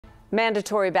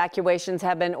Mandatory evacuations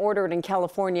have been ordered in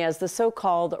California as the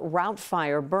so-called route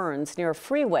fire burns near a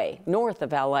freeway north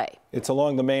of LA. It's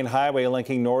along the main highway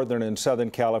linking northern and southern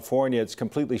California. It's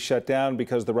completely shut down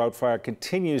because the route fire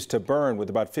continues to burn, with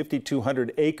about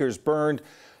 5,200 acres burned,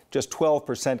 just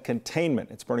 12% containment.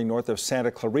 It's burning north of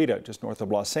Santa Clarita, just north of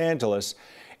Los Angeles.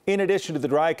 In addition to the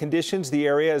dry conditions, the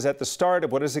area is at the start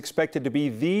of what is expected to be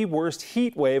the worst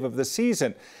heat wave of the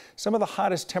season. Some of the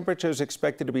hottest temperatures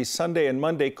expected to be Sunday and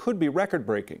Monday could be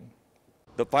record-breaking.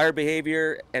 The fire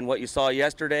behavior and what you saw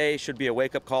yesterday should be a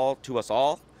wake-up call to us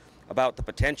all about the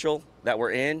potential that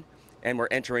we're in and we're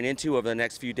entering into over the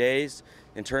next few days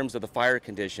in terms of the fire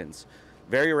conditions.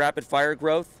 Very rapid fire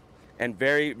growth and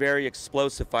very, very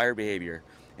explosive fire behavior.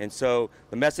 And so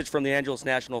the message from the Angeles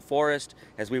National Forest,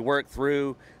 as we work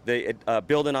through the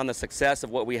building on the success of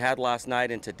what we had last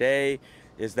night and today,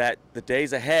 is that the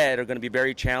days ahead are going to be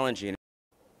very challenging.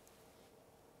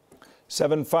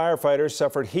 7 firefighters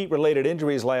suffered heat-related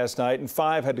injuries last night, and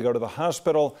 5 had to go to the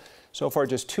hospital. So far,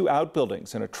 just 2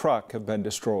 outbuildings and a truck have been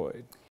destroyed.